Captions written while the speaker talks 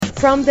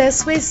from the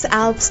Swiss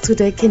Alps to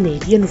the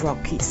Canadian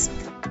Rockies,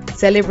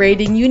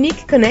 celebrating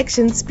unique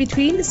connections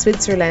between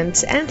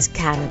Switzerland and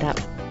Canada.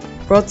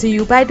 Brought to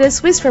you by the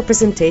Swiss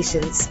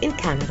representations in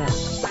Canada.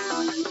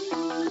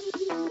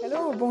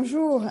 Hello,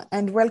 bonjour,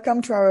 and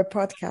welcome to our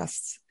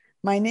podcast.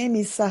 My name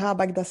is Sarah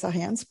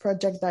Bagdasarians,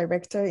 Project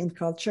Director in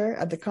Culture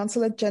at the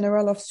Consulate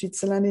General of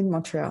Switzerland in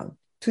Montreal.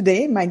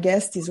 Today, my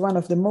guest is one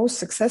of the most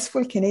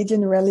successful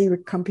Canadian rally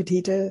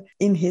competitors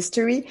in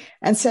history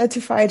and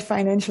certified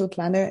financial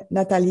planner,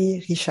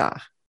 Nathalie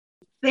Richard.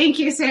 Thank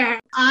you, Sarah.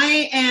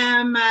 I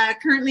am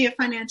currently a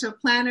financial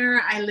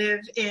planner. I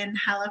live in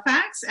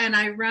Halifax and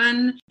I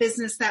run a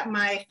business that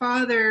my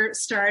father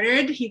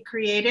started. He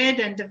created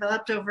and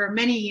developed over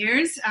many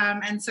years.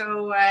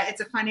 So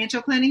it's a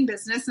financial planning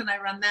business and I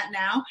run that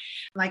now,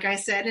 like I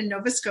said, in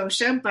Nova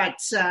Scotia. But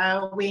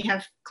we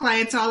have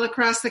clients all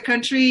across the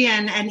country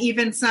and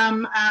even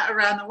some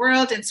around the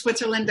world, in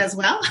Switzerland as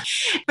well.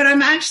 But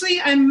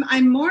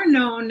I'm more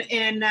known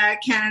in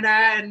Canada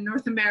and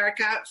North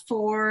America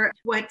for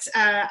what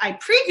I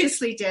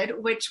previously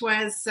did, which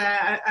was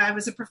I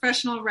was a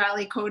professional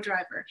rally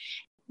co-driver.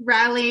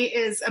 Rally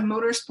is a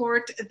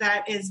motorsport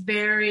that is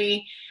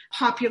very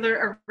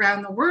popular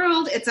around the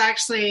world. It's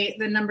actually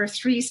the number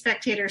 3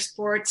 spectator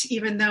sport,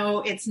 even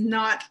though it's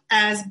not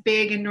as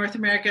big in North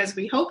America as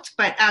we hoped.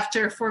 But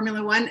after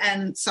Formula One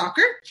and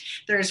soccer,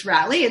 there's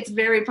rally. It's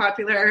very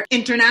popular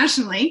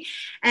internationally.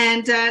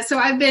 And so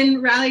I've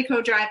been rally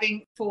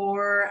co-driving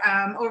for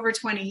over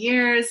 20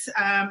 years.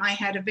 I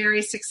had a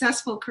very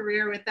successful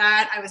career with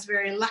that. I was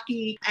very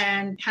lucky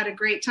and had a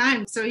great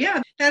time. So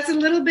yeah, that's a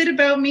little bit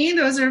about me.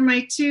 Those are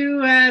my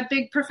 2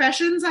 big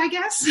professions, I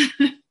guess.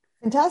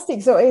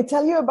 Fantastic. So I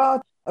tell you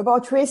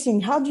about racing.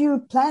 How do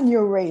you plan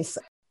your race?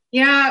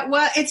 Yeah,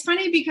 well, it's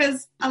funny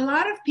because a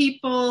lot of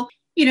people,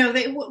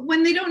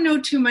 when they don't know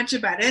too much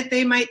about it,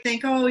 they might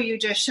think, oh, you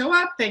just show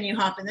up, then you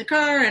hop in the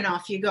car and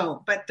off you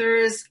go. But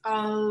there's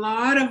a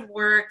lot of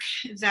work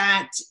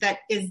that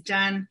is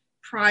done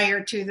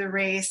prior to the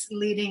race,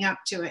 leading up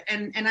to it.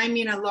 And I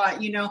mean a lot.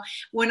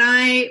 When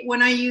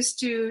I used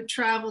to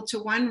travel to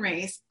one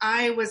race,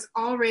 I was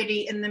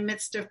already in the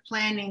midst of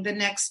planning the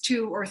next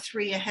 2 or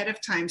 3 ahead of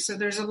time. So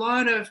there's a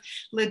lot of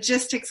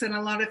logistics and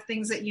a lot of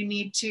things that you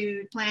need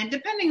to plan,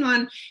 depending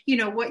on,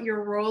 what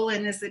your role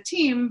in as a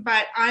team.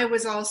 But I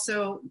was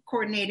also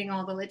coordinating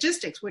all the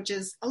logistics, which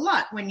is a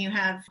lot when you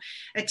have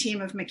a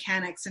team of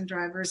mechanics and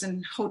drivers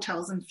and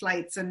hotels and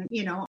flights and,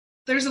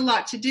 there's a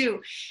lot to do.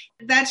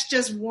 That's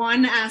just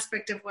one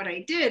aspect of what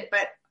I did,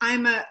 but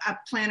I'm a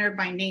planner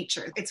by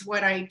nature. It's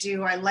what I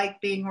do. I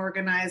like being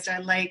organized. I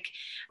like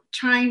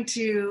trying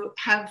to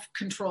have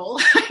control,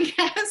 I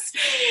guess.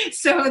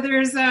 So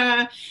there's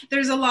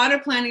a lot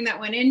of planning that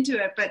went into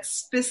it, but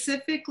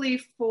specifically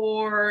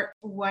for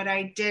what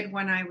I did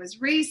when I was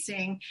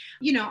racing,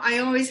 I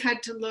always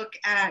had to look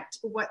at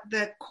what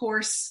the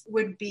course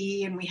would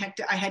be, and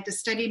I had to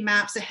study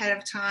maps ahead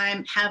of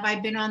time. Have I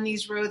been on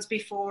these roads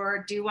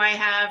before? Do I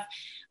have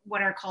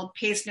what are called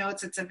pace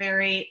notes? It's a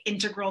very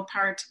integral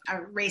part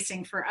of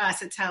racing for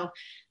us. It's how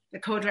the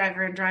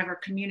co-driver and driver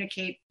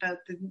communicate about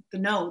the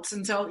notes.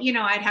 And so,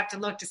 I'd have to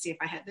look to see if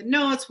I had the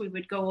notes. We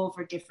would go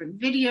over different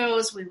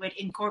videos. We would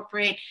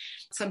incorporate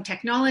some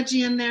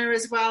technology in there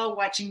as well,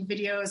 watching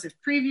videos of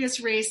previous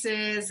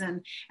races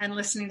and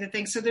listening to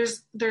things. So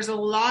there's a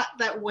lot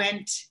that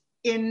went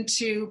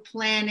into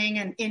planning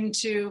and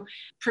into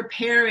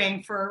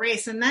preparing for a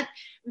race. And that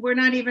we're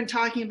not even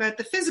talking about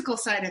the physical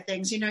side of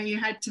things. You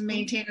had to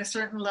maintain a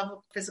certain level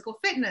of physical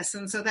fitness.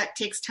 And so that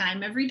takes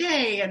time every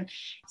day. And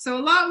so a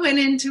lot went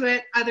into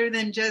it other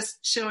than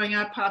just showing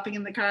up, hopping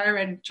in the car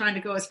and trying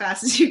to go as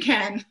fast as you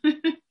can.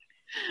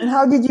 And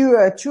how did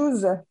you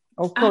choose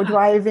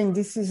co-driving?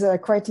 This is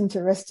quite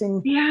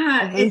interesting.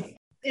 Yeah,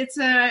 it's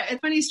a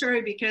funny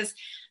story because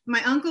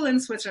my uncle in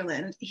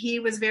Switzerland, he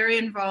was very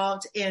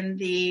involved in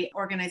the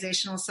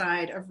organizational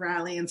side of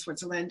rally in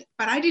Switzerland,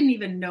 but I didn't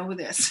even know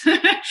this.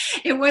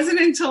 It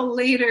wasn't until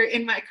later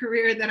in my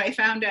career that I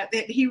found out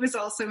that he was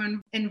also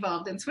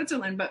involved in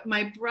Switzerland. But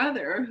my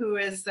brother, who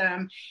is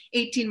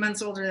 18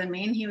 months older than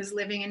me, and he was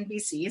living in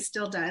BC,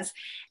 still does,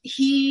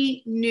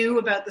 he knew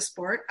about the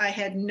sport. I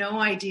had no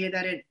idea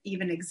that it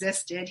even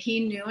existed. He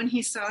knew, and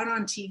he saw it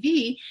on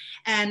TV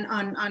and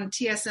on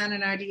TSN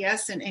and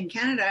RDS in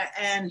Canada,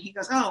 and he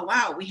goes, oh,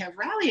 wow, we have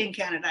rally in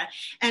Canada.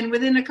 And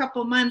within a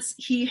couple months,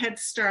 he had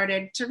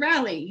started to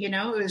rally.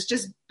 It was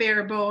just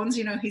bare bones.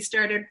 He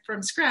started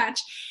from scratch.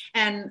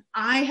 And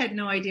I had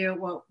no idea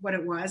what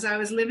it was. I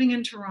was living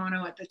in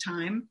Toronto at the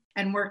time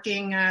and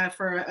working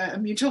for a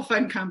mutual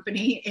fund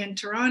company in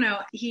Toronto.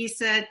 He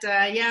said,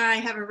 yeah, I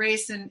have a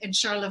race in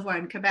Charlevoix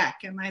in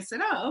Quebec. And I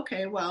said, oh,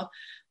 okay, well,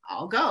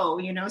 I'll go,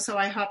 So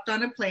I hopped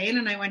on a plane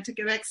and I went to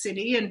Quebec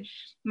City, and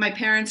my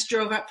parents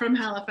drove up from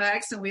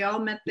Halifax and we all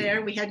met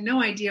there. We had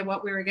no idea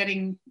what we were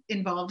getting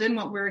involved in,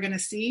 what we were going to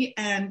see.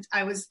 And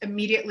I was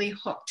immediately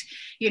hooked,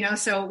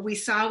 so we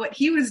saw what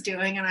he was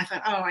doing and I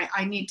thought, oh,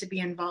 I need to be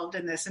involved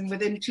in this. And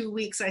within 2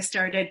 weeks, I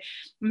started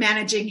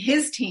managing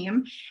his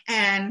team,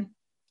 and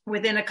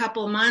within a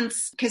couple of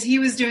months, because he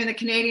was doing the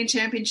Canadian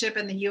Championship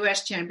and the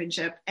US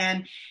Championship,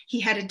 and he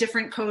had a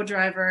different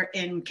co-driver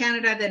in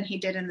Canada than he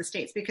did in the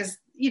States, because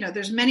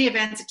there's many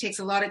events, it takes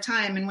a lot of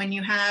time, and when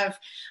you have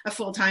a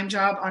full-time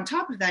job on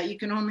top of that, you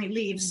can only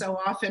leave so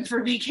often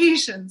for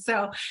vacation.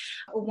 So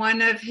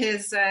one of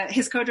his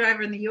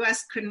co-driver in the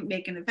US couldn't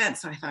make an event,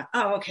 so I thought,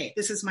 oh, okay,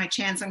 this is my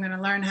chance. I'm going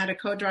to learn how to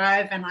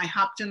co-drive, and I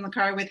hopped in the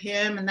car with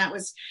him, and that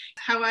was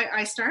how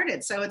I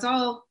started. So it's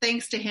all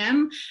thanks to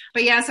him.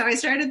 But yeah, so I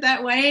started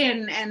that way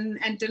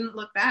and didn't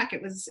look back.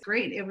 It was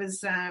great. It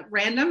was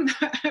random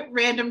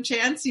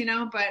chance,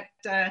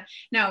 but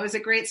no, it was a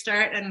great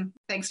start, and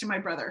thanks to my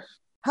brother.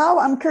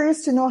 I'm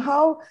curious to know,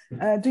 how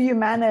do you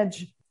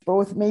manage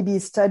both maybe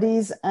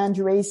studies and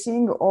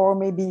racing, or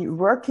maybe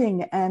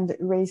working and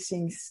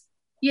racing?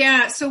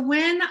 Yeah, so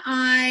when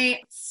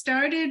I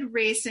started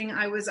racing,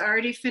 I was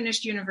already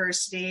finished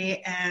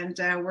university and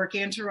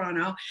working in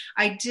Toronto.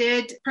 I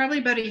did probably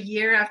about a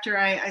year after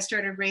I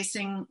started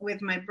racing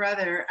with my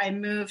brother, I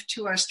moved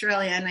to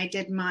Australia and I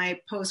did my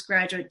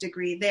postgraduate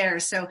degree there.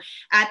 So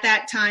at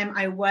that time,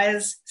 I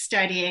was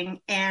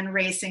studying and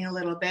racing a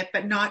little bit,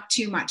 but not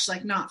too much,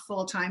 like not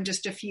full time,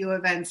 just a few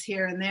events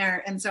here and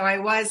there. And so I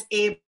was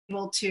able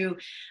to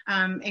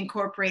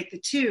incorporate the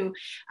two.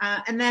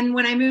 And then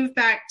when I moved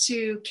back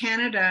to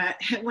Canada,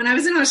 when I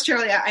was in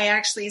Australia, I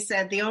actually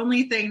said the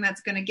only thing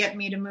that's going to get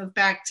me to move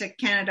back to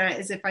Canada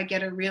is if I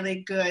get a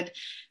really good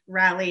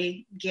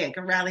rally gig,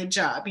 a rally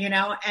job,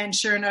 and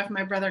sure enough,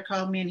 my brother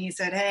called me and he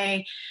said,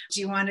 hey,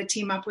 do you want to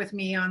team up with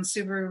me on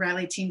Subaru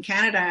Rally Team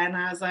Canada? And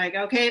I was like,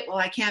 okay, well,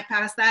 I can't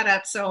pass that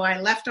up. So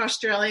I left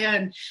Australia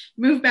and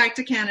moved back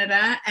to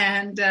Canada.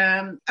 And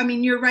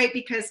you're right,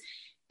 because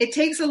it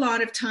takes a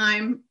lot of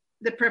time,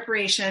 the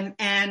preparation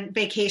and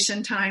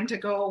vacation time to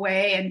go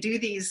away and do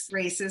these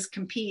races,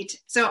 compete.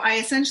 So I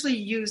essentially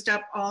used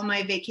up all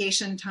my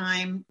vacation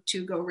time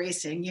to go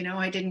racing.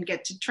 I didn't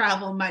get to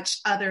travel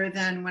much other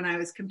than when I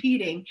was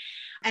competing.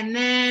 And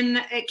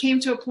then it came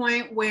to a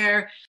point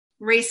where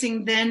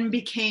racing then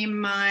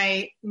became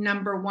my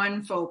number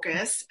one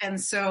focus.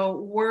 And so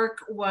work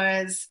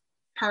was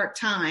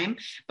part-time,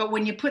 but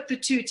when you put the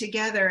two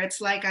together,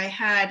 it's like I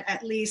had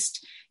at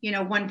least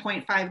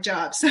 1.5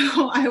 jobs.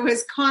 So I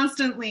was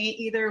constantly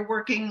either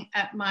working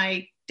at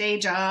my day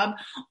job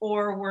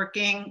or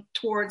working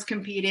towards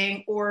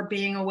competing or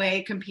being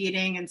away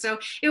competing. And so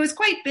it was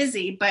quite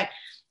busy, but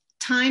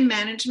time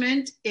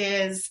management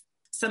is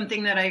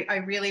something that I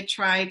really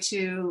try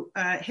to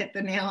hit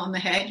the nail on the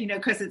head,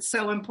 because it's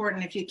so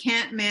important. If you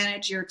can't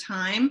manage your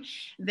time,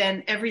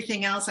 then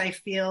everything else I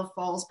feel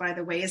falls by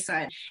the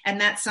wayside.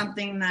 And that's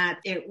something that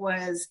it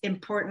was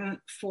important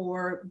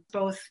for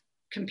both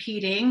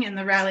competing in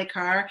the rally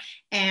car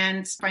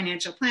and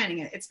financial planning.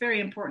 It's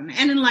very important,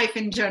 and in life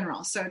in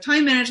general. So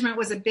time management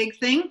was a big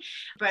thing,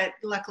 but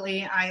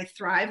luckily I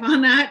thrive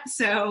on that.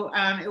 So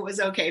it was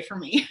okay for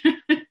me.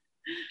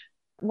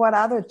 What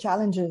other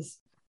challenges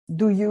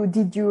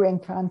did you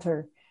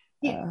encounter?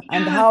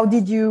 And how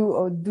did you,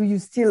 or do you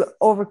still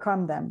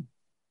overcome them?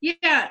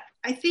 Yeah,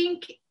 I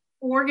think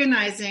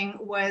organizing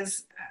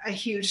was a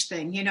huge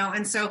thing,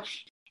 and so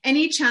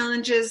any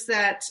challenges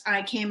that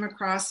I came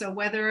across, so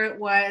whether it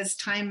was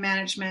time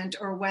management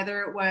or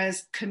whether it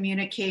was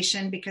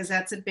communication, because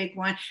that's a big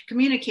one.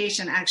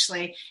 Communication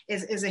actually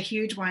is a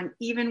huge one.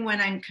 Even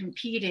when I'm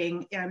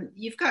competing,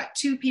 you've got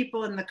two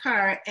people in the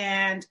car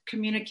and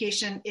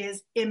communication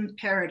is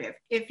imperative.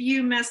 If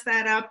you mess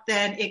that up,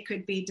 then it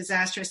could be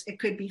disastrous. It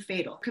could be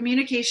fatal.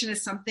 Communication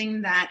is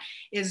something that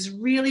is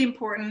really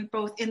important,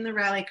 both in the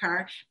rally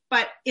car,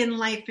 but in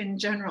life in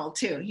general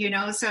too,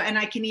 so, and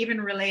I can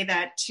even relay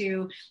that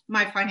to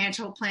my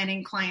financial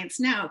planning clients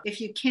now. If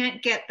you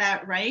can't get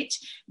that right,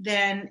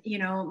 then,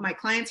 my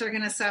clients are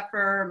going to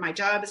suffer, my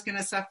job is going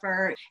to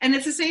suffer. And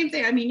it's the same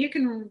thing. You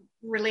can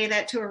relay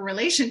that to a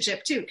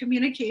relationship too.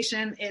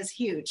 Communication is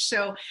huge.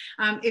 So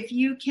if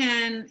you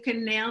can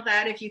nail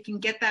that, if you can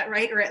get that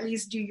right, or at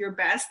least do your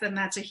best, then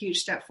that's a huge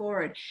step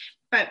forward.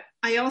 But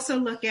I also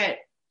look at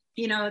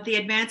the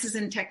advances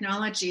in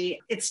technology.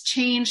 It's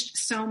changed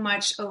so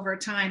much over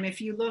time.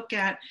 If you look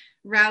at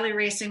rally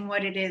racing,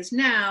 what it is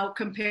now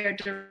compared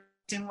to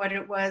what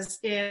it was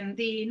in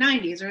the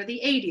 90s or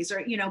the 80s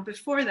or,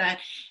 before that,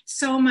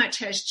 so much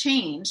has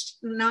changed.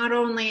 Not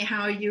only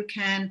how you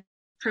can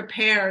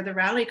prepare the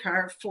rally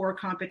car for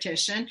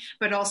competition,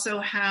 but also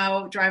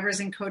how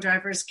drivers and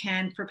co-drivers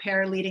can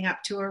prepare leading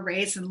up to a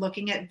race and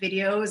looking at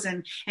videos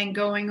and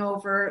going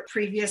over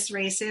previous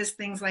races,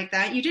 things like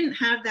that. You didn't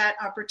have that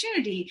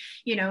opportunity,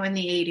 in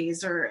the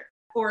 80s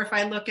or if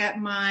I look at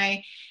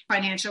my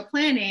financial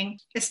planning,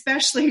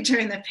 especially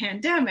during the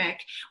pandemic,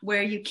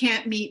 where you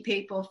can't meet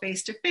people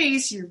face to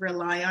face, you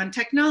rely on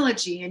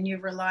technology and you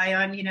rely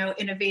on,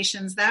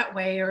 innovations that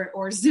way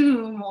or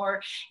Zoom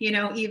or,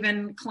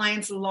 even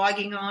clients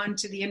logging on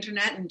to the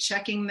internet and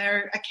checking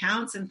their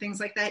accounts and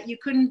things like that. You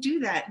couldn't do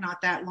that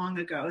not that long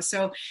ago.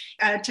 So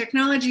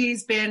technology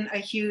has been a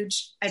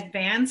huge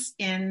advance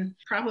in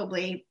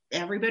probably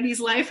everybody's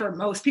life or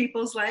most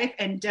people's life,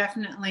 and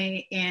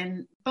definitely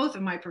in both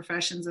of my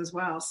professions as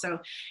well. So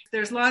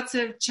there's lots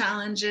of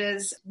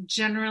challenges.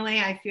 Generally,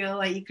 I feel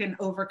like you can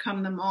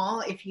overcome them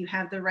all if you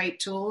have the right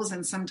tools.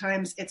 And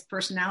sometimes it's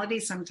personality,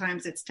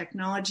 sometimes it's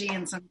technology,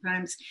 and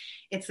sometimes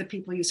it's the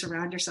people you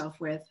surround yourself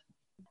with.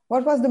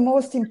 What was the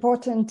most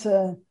important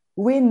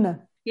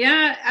win?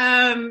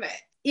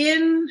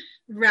 In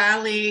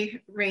rally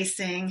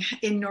racing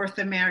in North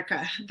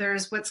America,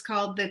 there's what's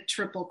called the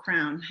Triple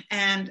Crown.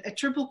 And a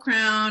Triple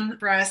Crown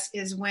for us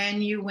is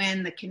when you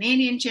win the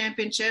Canadian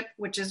Championship,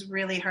 which is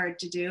really hard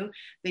to do,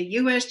 the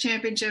US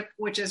Championship,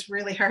 which is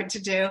really hard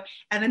to do,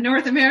 and the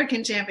North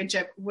American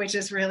Championship, which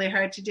is really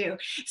hard to do.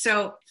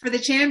 So for the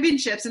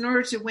championships, in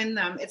order to win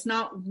them, it's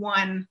not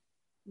one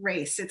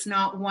race. It's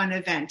not one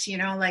event,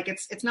 like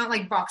it's not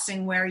like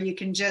boxing where you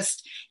can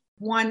just,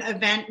 one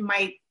event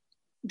might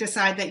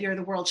decide that you're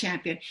the world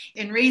champion.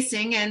 In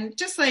racing, and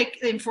just like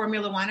in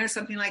Formula One or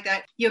something like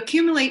that, you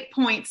accumulate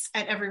points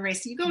at every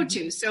race you go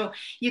to. So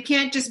you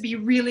can't just be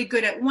really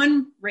good at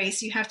one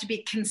race. You have to be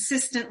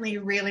consistently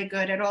really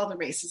good at all the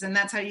races. And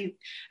that's how you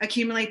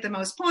accumulate the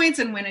most points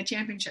and win a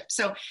championship.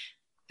 So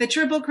the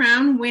Triple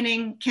Crown,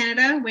 winning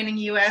Canada, winning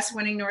US,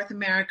 winning North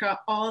America,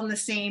 all in the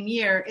same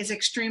year is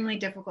extremely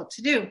difficult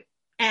to do.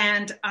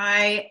 And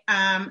I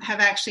have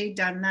actually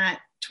done that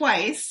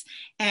twice,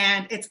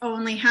 and it's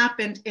only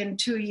happened in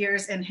 2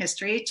 years in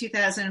history.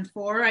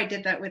 2004, I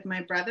did that with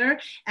my brother,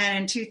 and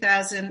in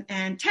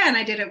 2010,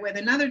 I did it with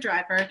another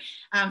driver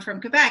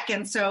from Quebec.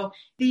 And so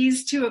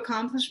these two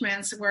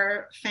accomplishments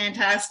were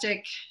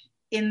fantastic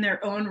in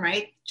their own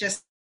right,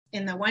 just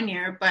in the 1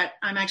 year, but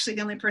I'm actually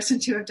the only person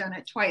to have done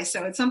it twice.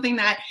 So it's something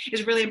that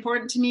is really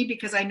important to me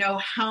because I know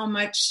how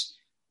much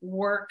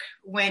work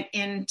went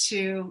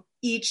into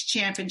each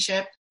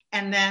championship,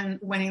 and then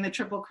winning the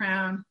Triple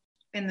Crown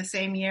in the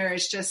same year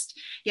is just,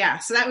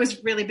 so that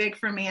was really big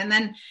for me. And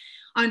then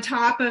on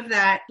top of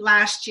that,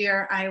 last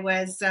year I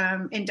was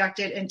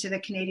inducted into the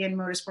Canadian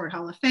Motorsport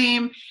Hall of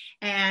Fame,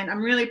 and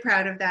I'm really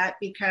proud of that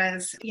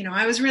because,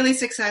 I was really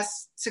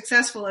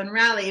successful in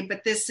rally,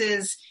 but this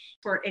is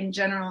sport in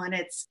general, and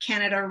it's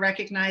Canada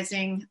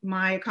recognizing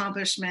my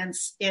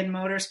accomplishments in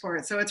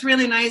motorsport. So it's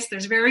really nice.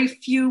 There's very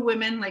few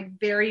women, like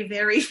very,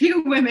 very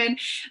few women.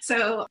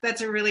 So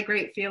that's a really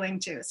great feeling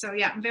too. So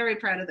yeah, I'm very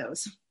proud of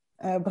those.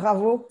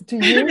 Bravo to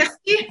you.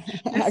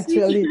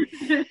 Actually,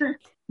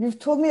 you've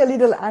told me a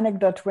little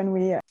anecdote when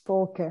we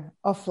spoke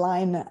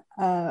offline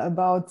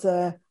about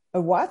a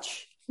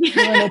watch. You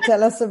want to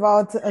tell us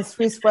about a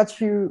Swiss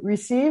watch you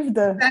received?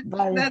 That's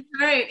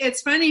right.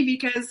 It's funny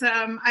because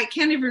I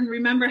can't even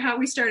remember how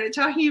we started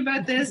talking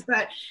about this,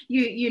 but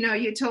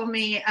you told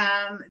me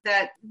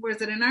that,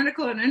 was it an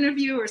article, an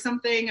interview or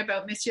something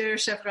about Monsieur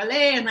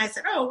Chevrolet? And I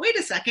said, oh, wait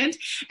a second.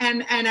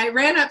 And I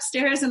ran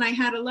upstairs and I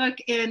had a look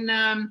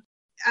in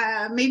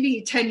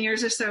maybe 10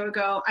 years or so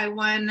ago, I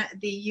won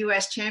the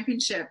US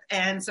championship.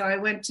 And so I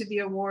went to the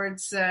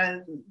awards,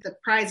 the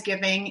prize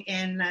giving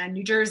in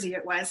New Jersey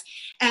it was.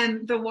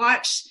 And the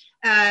watch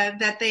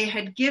that they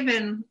had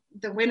given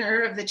the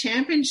winner of the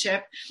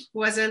championship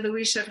was a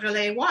Louis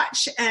Chevrolet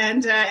watch.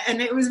 And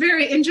it was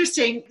very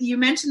interesting. You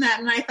mentioned that,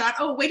 and I thought,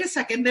 oh, wait a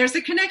second, there's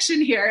a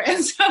connection here.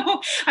 And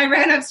so I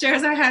ran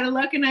upstairs, I had a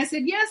look, and I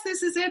said, yes,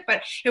 this is it.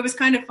 But it was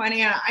kind of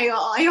funny.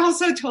 I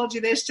also told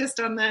you this just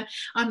on the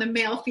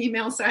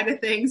male-female side of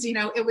things.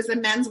 It was a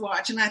men's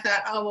watch, and I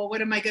thought, oh, well,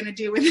 what am I going to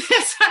do with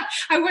this?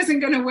 I wasn't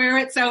going to wear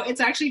it. So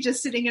it's actually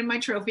just sitting in my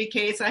trophy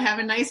case. I have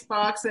a nice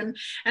box.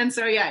 And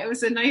so, yeah, it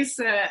was a nice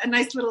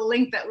little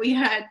link that we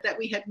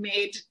had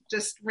made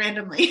just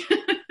randomly.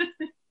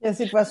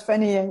 Yes, it was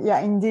funny. Yeah,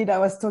 indeed. I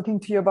was talking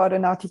to you about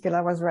an article I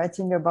was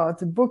writing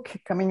about a book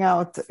coming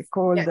out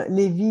called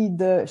Les Vies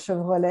de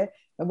Chevrolet,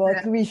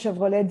 about Louis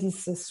Chevrolet,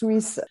 this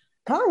Swiss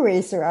car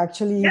racer,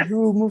 actually,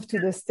 who moved to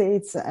the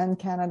States and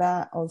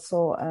Canada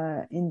also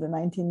in the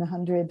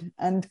 1900s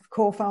and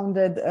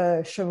co-founded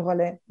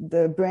Chevrolet,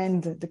 the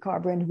brand, the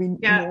car brand we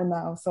know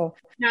now. So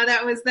no,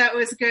 that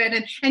was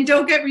good. And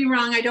don't get me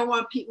wrong, I don't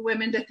want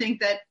women to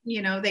think that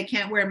they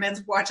can't wear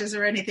men's watches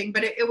or anything,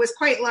 but it was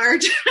quite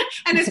large,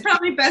 and it's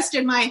probably best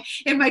in my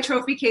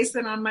trophy case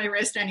than on my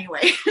wrist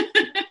anyway.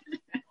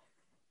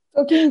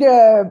 Talking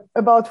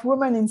about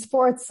women in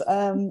sports,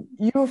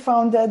 you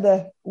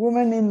founded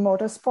Women in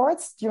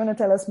Motorsports. Do you want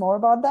to tell us more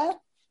about that?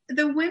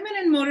 The Women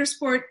in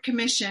Motorsport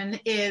Commission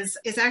is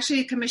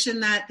actually a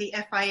commission that the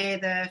FIA,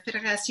 the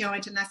Fédération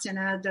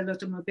Internationale de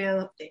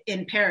l'Automobile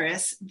in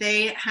Paris,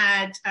 they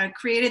had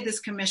created this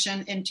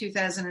commission in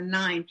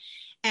 2009.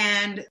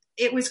 And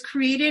it was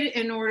created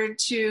in order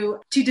to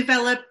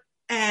develop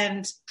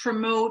and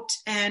promote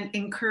and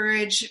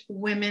encourage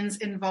women's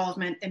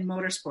involvement in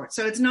motorsport.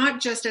 So it's not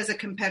just as a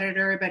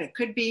competitor, but it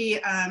could be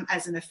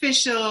as an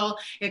official,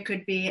 it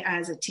could be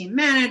as a team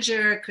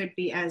manager, it could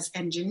be as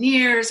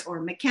engineers or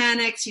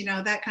mechanics,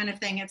 that kind of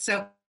thing. And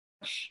so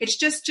it's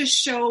just to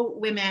show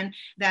women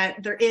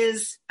that there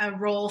is a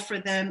role for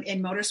them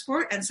in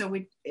motorsport. And so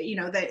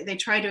they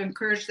try to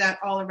encourage that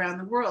all around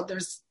the world.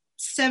 There's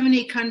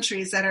 70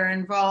 countries that are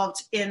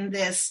involved in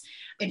this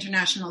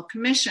international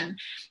commission.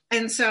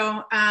 And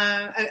so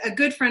a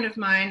good friend of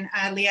mine,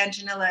 Leanne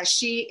Janilla,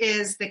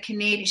 she's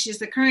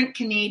the current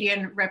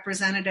Canadian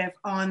representative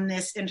on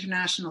this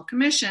international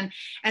commission.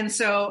 And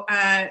so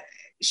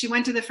she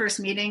went to the first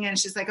meeting and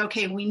she's like,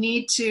 okay, we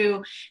need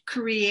to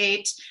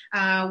create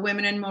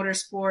Women in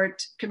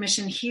Motorsport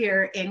Commission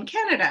here in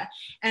Canada.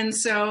 And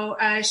so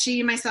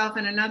she, myself,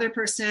 and another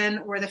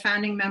person were the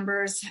founding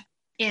members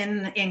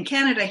in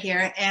Canada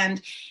here.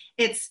 And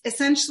it's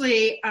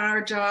essentially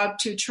our job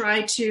to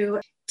try to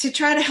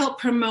help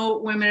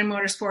promote women in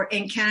motorsport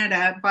in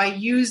Canada by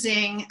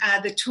using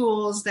the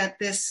tools that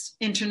this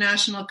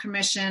international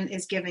commission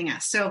is giving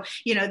us. So,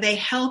 they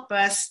help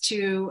us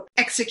to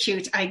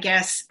execute, I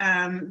guess,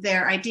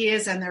 their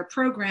ideas and their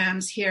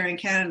programs here in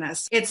Canada.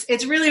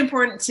 It's really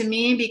important to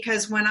me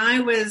because when I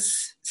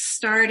was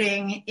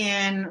starting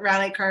in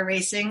rally car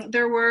racing,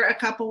 there were a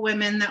couple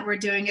women that were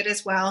doing it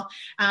as well.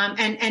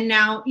 And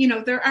now,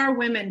 there are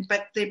women,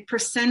 but the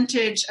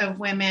percentage of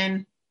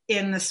women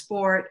in the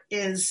sport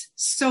is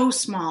so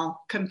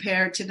small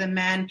compared to the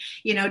men.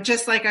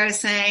 Just like I was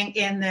saying,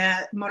 in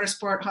the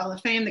Motorsport Hall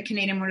of Fame, the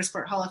Canadian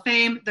Motorsport Hall of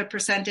Fame, the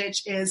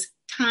percentage is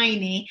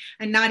tiny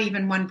and not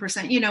even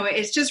 1%.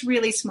 It's just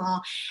really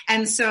small.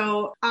 And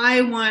so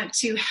I want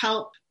to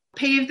help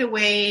pave the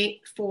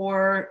way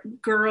for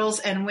girls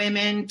and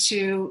women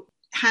to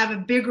have a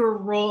bigger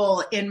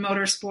role in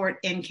motorsport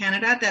in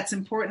Canada. That's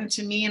important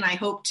to me, and I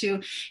hope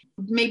to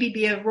maybe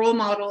be a role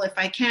model if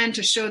I can,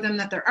 to show them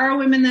that there are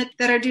women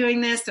that are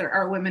doing this. There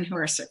are women who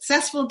are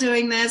successful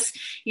doing this,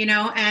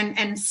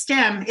 and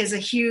STEM is a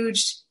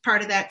huge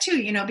part of that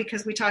too,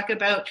 because we talk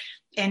about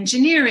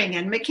engineering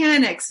and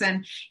mechanics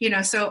and,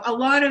 so a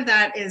lot of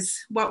that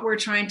is what we're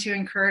trying to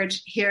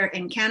encourage here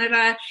in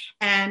Canada.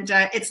 And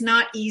it's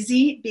not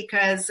easy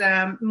because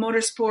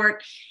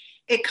motorsport,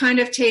 it kind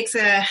of takes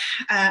a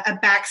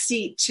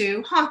backseat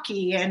to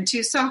hockey and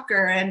to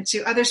soccer and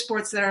to other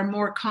sports that are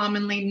more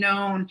commonly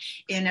known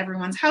in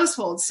everyone's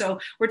household. So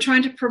we're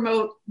trying to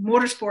promote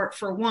motorsport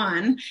for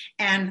one,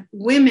 and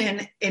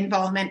women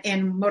involvement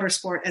in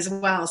motorsport as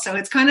well. So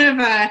it's kind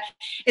of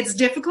it's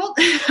difficult.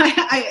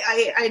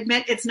 I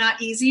admit it's not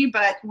easy,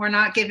 but we're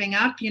not giving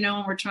up,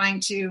 and we're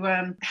trying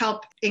to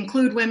help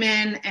include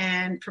women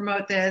and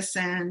promote this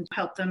and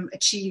help them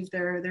achieve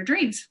their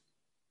dreams.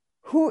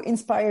 Who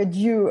inspired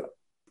you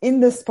in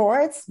the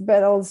sports,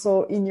 but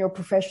also in your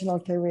professional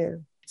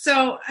career?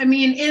 So,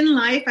 in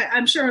life,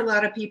 I'm sure a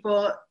lot of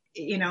people,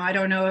 I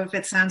don't know if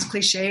it sounds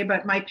cliche,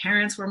 but my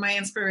parents were my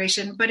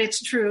inspiration, but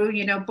it's true.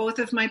 Both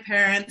of my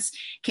parents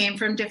came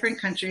from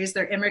different countries.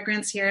 They're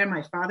immigrants here.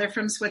 My father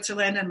from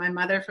Switzerland and my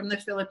mother from the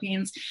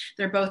Philippines.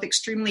 They're both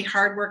extremely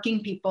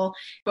hardworking people,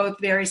 both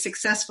very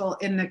successful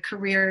in the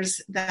careers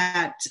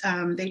that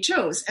they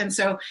chose. And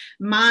so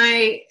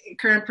my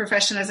current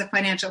profession as a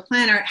financial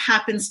planner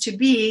happens to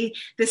be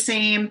the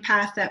same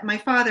path that my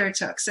father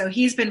took. So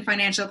he's been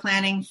financial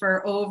planning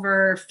for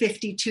over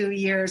 52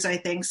 years, I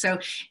think. So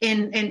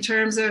in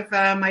terms of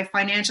my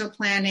financial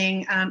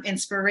planning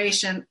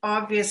inspiration,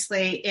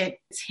 obviously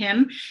it's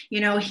him.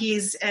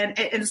 And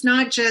it's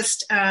not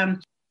just,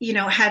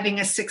 having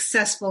a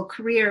successful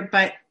career,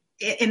 but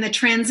in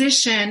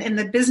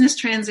the business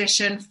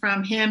transition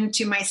from him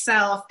to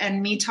myself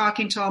and me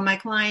talking to all my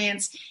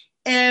clients,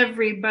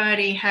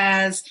 everybody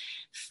has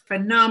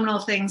phenomenal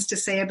things to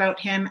say about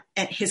him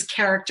and his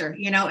character,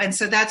 and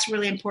so that's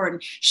really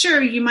important. Sure,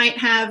 you might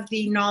have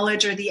the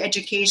knowledge or the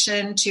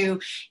education to,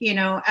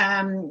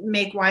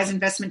 make wise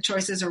investment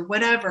choices or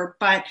whatever,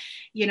 but,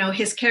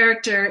 his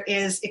character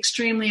is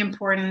extremely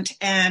important,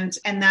 and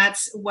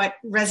that's what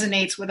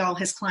resonates with all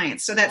his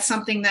clients. So that's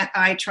something that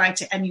I try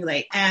to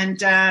emulate,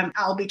 and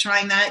I'll be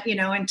trying that,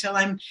 until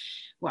I'm,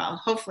 well,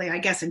 hopefully, I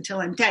guess until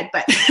I'm dead,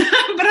 but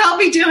but I'll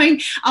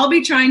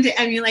be trying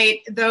to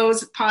emulate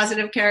those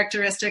positive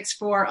characteristics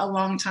for a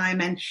long time.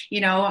 And,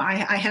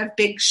 I have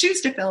big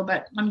shoes to fill,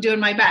 but I'm doing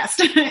my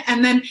best.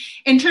 And then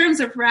in terms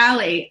of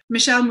rally,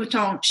 Michèle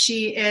Mouton,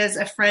 she is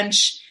a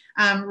French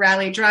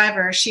rally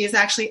driver. She is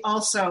actually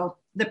also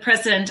the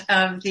president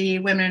of the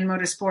Women in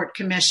Motorsport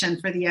Commission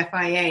for the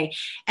FIA.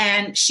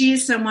 And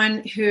she's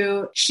someone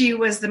she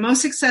was the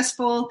most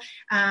successful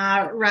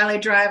rally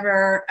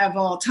driver of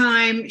all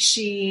time.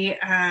 She,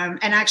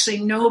 and actually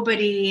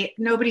nobody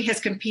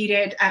has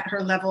competed at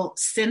her level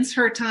since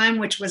her time,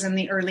 which was in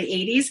the early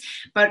 80s.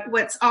 But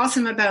what's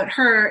awesome about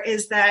her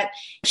is that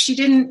she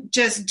didn't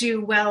just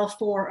do well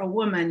for a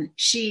woman.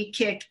 She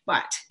kicked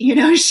butt.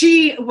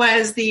 She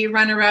was the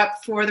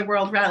runner-up for the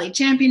World Rally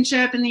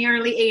Championship in the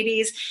early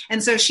 80s.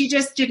 And so she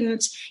just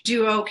didn't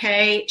do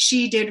okay.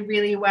 She did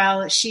really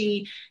well.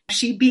 She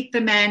beat the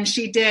men.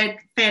 She did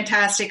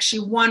fantastic. She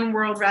won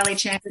World Rally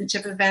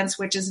Championship events,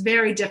 which is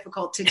very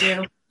difficult to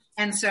do.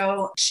 And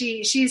so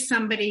she's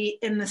somebody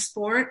in the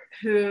sport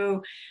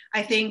who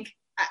I think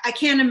I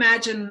can't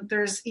imagine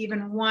there's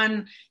even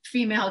one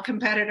female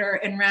competitor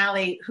in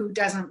rally who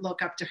doesn't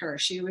look up to her.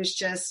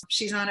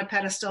 She's on a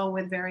pedestal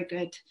with very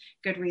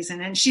good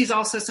reason. And she's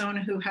also someone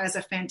who has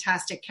a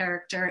fantastic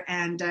character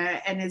and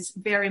is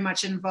very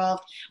much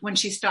involved. When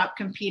she stopped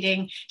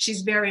competing,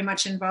 she's very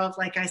much involved,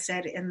 like I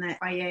said, in the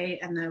FIA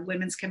and the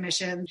Women's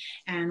Commission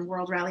and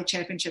World Rally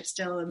Championship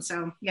still. And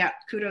so, yeah,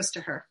 kudos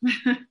to her.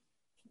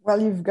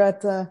 Well, you've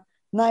got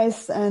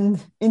nice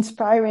and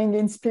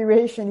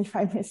inspiration, if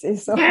I may say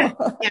so. Yeah,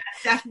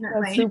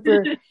 definitely. That's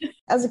super.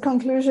 As a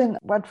conclusion,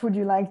 what would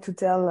you like to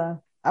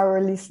tell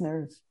our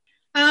listeners?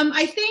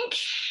 I think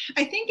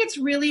it's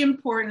really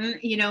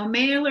important,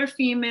 male or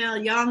female,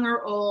 young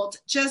or old,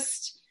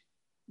 just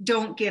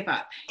don't give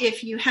up.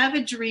 If you have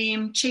a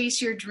dream, chase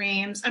your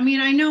dreams. I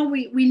mean, I know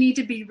we need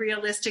to be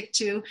realistic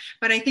too,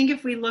 but I think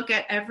if we look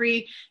at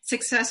every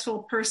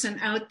successful person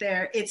out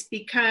there, it's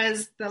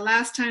because the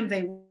last time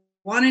they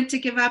wanted to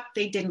give up,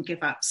 they didn't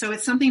give up. So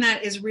it's something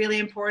that is really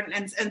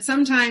important. And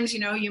sometimes,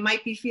 you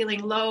might be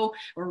feeling low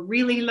or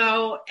really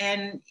low,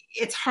 and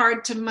it's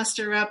hard to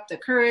muster up the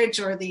courage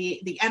or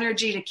the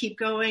energy to keep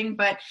going.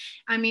 But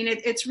I mean,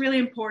 it's really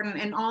important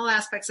in all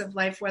aspects of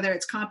life, whether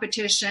it's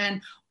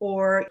competition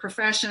or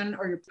profession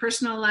or your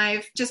personal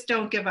life. Just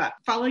don't give up.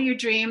 Follow your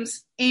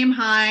dreams, aim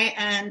high,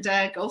 and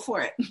go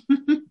for it.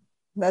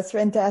 That's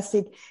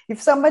fantastic.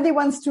 If somebody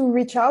wants to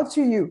reach out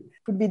to you,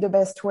 would be the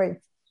best way.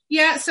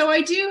 Yeah, so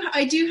I do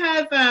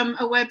have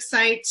a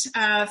website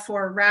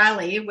for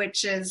Rally,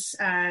 which is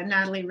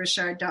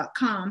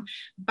natalierichard.com.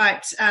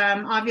 But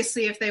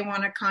obviously, if they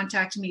want to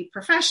contact me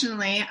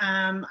professionally,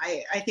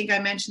 I think I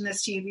mentioned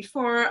this to you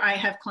before. I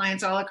have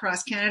clients all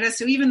across Canada.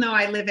 So even though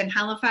I live in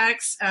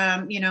Halifax,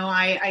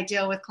 I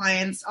deal with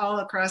clients all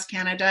across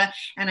Canada.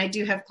 And I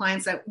do have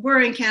clients that were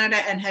in Canada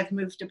and have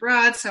moved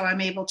abroad. So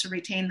I'm able to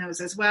retain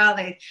those as well.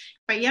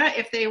 But yeah,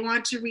 if they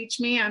want to reach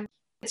me,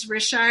 it's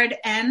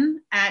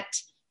richardn at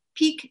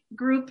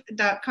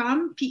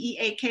peakgroup.com,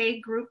 P-E-A-K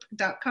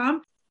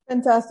group.com.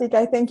 Fantastic.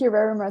 I thank you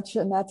very much,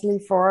 Natalie,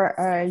 for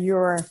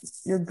your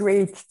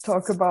great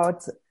talk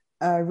about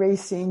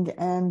racing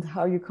and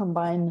how you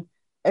combine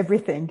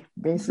everything,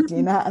 basically,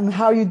 and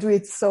how you do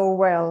it so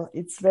well.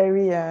 It's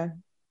very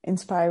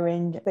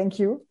inspiring. Thank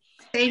you.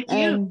 Thank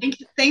you.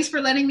 Thanks for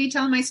letting me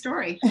tell my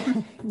story.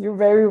 You're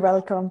very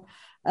welcome.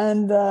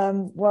 And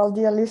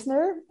dear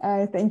listener,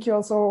 I thank you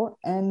also,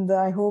 and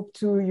I hope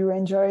you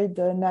enjoyed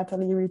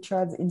Natalie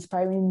Richard's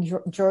inspiring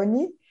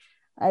journey.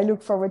 I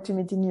look forward to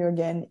meeting you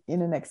again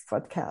in the next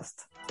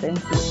podcast. Thank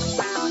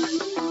you.